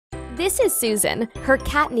This is Susan. Her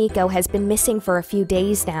cat Nico has been missing for a few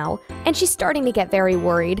days now, and she's starting to get very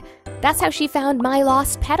worried. That's how she found My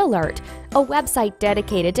Lost Pet Alert, a website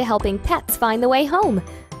dedicated to helping pets find the way home.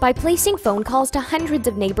 By placing phone calls to hundreds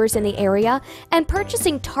of neighbors in the area and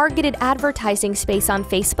purchasing targeted advertising space on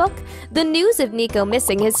Facebook, the news of Nico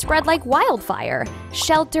missing has spread like wildfire.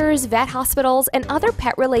 Shelters, vet hospitals, and other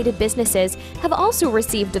pet-related businesses have also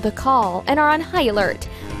received the call and are on high alert.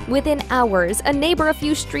 Within hours, a neighbor a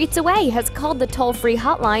few streets away has called the toll-free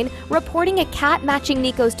hotline, reporting a cat matching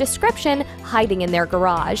Nico's description hiding in their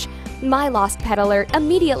garage. My Lost Pet Alert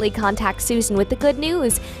immediately contacts Susan with the good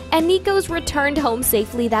news, and Nico's returned home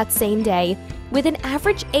safely that same day. With an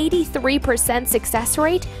average 83% success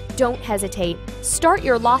rate, don't hesitate. Start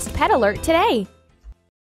your Lost Pet Alert today.